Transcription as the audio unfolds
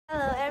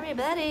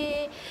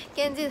everybody!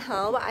 今日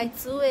我愛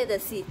煮的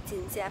是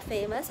真正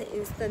famous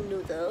instant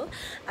noodle.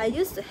 I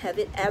used to have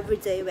it every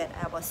day when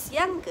I was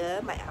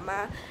younger. My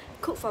ama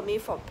cook for me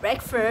for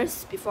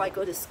breakfast before I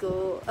go to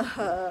school.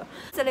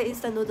 這個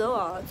instant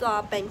noodle 在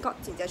Bangkok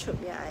真正出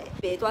名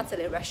嘅，賣在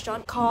這個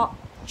restaurant called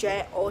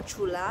Jeh O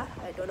CHULA.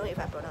 I don't know if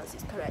I pronounce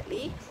it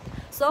correctly.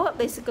 So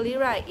basically,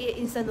 right,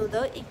 instant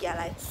noodle it get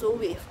like so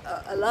with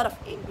a lot of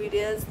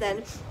ingredients.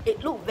 Then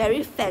it look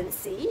very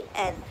fancy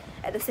and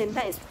at the same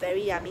time it's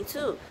very yummy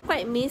too.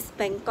 Quite miss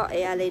Bangkok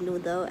ALA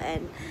noodle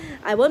and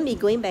I won't be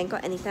going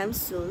Bangkok anytime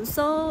soon.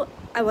 So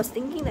I was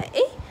thinking that,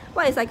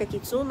 what is like a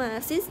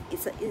kitsuma? Since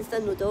it's an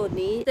instant noodle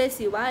only, this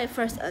is why I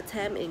first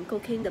attempt in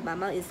cooking the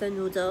mama instant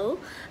noodle,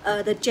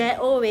 the Jeh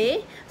O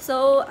way.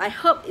 So I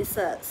hope it's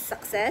a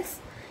success.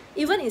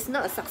 Even if it's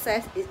not a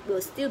success, it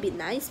will still be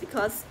nice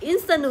because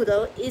instant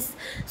noodle is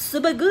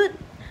super good,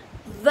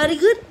 very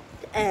good,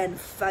 and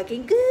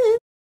fucking good.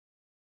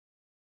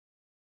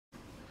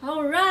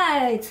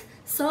 Alright,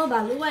 so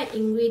把另外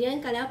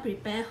ingredient 咁樣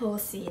prepare 好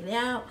時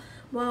了。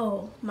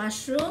Wow,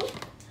 mushroom,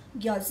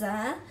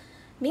 gyoza,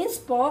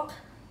 minced pork,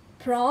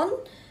 prawn,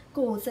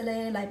 個這個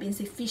裏邊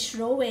是 fish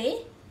roll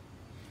嘅，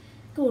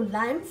個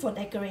lime for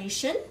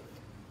decoration,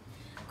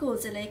 個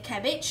這個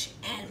cabbage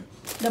and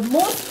the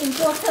most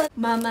important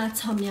mama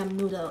tom yum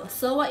noodle.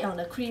 So 我用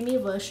the creamy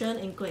version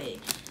因為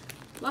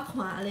我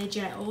看咧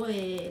Jeh O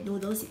嘅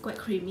noodles 是 quite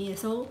creamy 嘅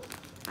 ，so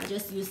I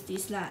just use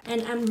this lah.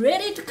 And I'm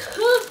ready to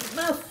cook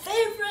my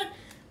favorite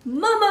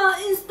mama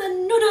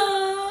instant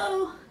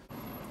noodle.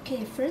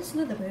 Okay, first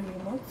look, we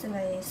remove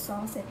the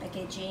sauce and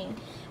packaging,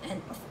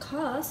 and of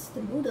course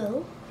the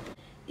noodle.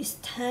 It's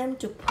time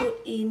to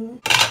put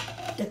in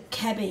the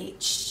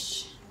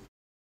cabbage.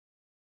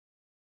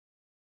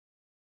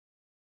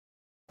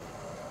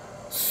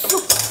 So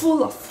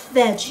full of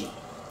veggie,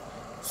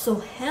 so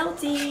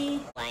healthy.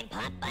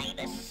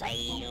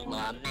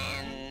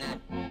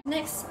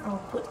 Next,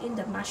 I'll put in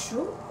the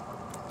mushroom.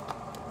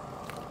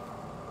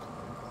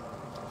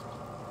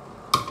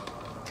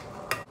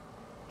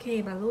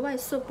 Okay, but while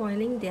it's so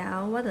boiling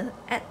down, what to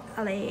add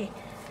a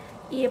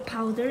ear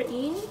powder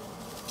in.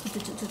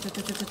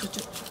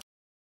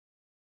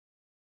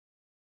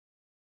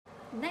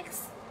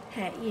 Next,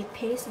 hair ear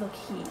paste look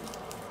here.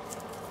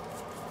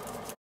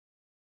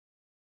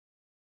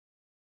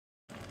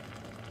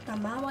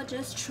 Mama will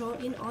just throw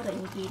in all the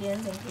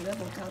ingredients and give it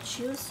a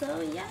chew.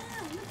 So yeah,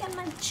 look at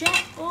my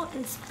Jeh O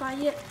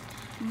inspired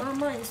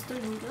mama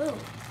instant noodle.